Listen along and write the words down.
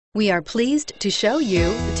We are pleased to show you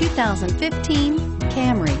the 2015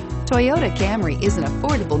 Camry. Toyota Camry is an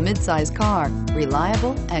affordable midsize car,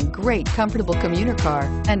 reliable and great comfortable commuter car,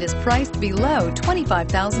 and is priced below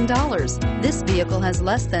 $25,000. This vehicle has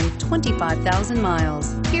less than 25,000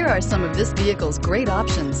 miles. Here are some of this vehicle's great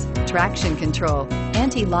options: traction control,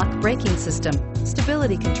 anti-lock braking system,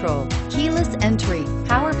 stability control, keyless entry,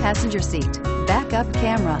 power passenger seat, backup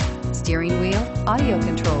camera, steering wheel audio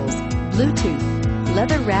controls, Bluetooth,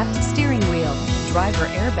 leather-wrapped steering wheel, driver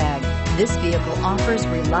airbag. This vehicle offers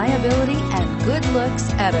reliability and good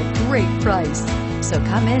looks at a great price. So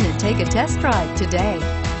come in and take a test drive today.